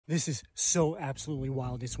This is so absolutely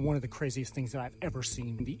wild. It's one of the craziest things that I've ever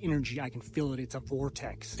seen. The energy, I can feel it. It's a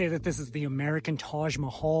vortex. Say that this is the American Taj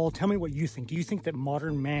Mahal. Tell me what you think. Do you think that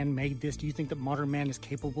modern man made this? Do you think that modern man is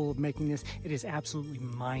capable of making this? It is absolutely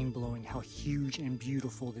mind-blowing how huge and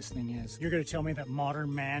beautiful this thing is. You're going to tell me that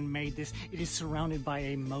modern man made this? It is surrounded by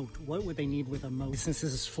a moat. What would they need with a moat? Since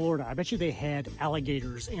this is Florida, I bet you they had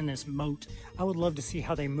alligators in this moat. I would love to see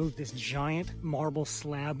how they moved this giant marble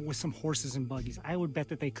slab with some horses and buggies. I would bet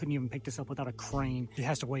that they couldn't even pick this up without a crane. It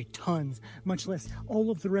has to weigh tons, much less all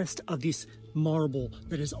of the rest of this marble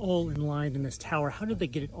that is all in line in this tower. How did they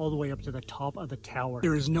get it all the way up to the top of the tower?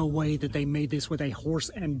 There is no way that they made this with a horse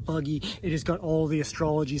and buggy. It has got all the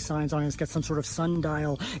astrology signs on it. It's got some sort of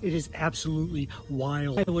sundial. It is absolutely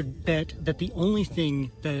wild. I would bet that the only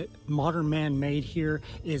thing that modern man made here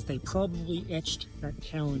is they probably etched that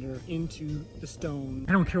calendar into the stone.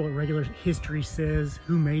 I don't care what regular history says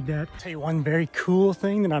who made that. I'll tell you one very cool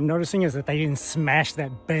thing that I'm noticing is that they didn't smash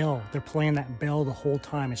that bell. They're playing that bell the whole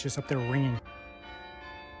time. It's just up there ringing.